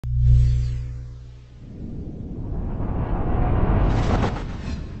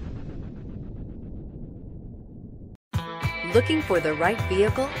Looking for the right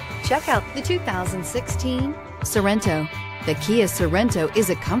vehicle? Check out the 2016 Sorento. The Kia Sorento is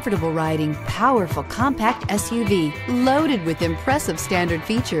a comfortable riding, powerful compact SUV loaded with impressive standard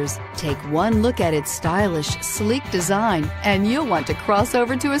features. Take one look at its stylish, sleek design and you'll want to cross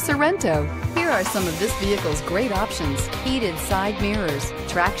over to a Sorento. Here are some of this vehicle's great options: heated side mirrors,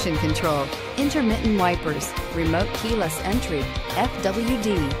 traction control, intermittent wipers, remote keyless entry,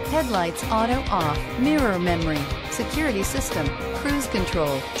 FWD, headlights auto off, mirror memory, security system, cruise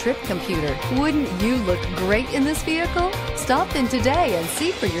control, trip computer. Wouldn't you look great in this vehicle? Stop in today and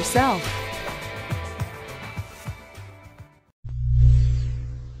see for yourself.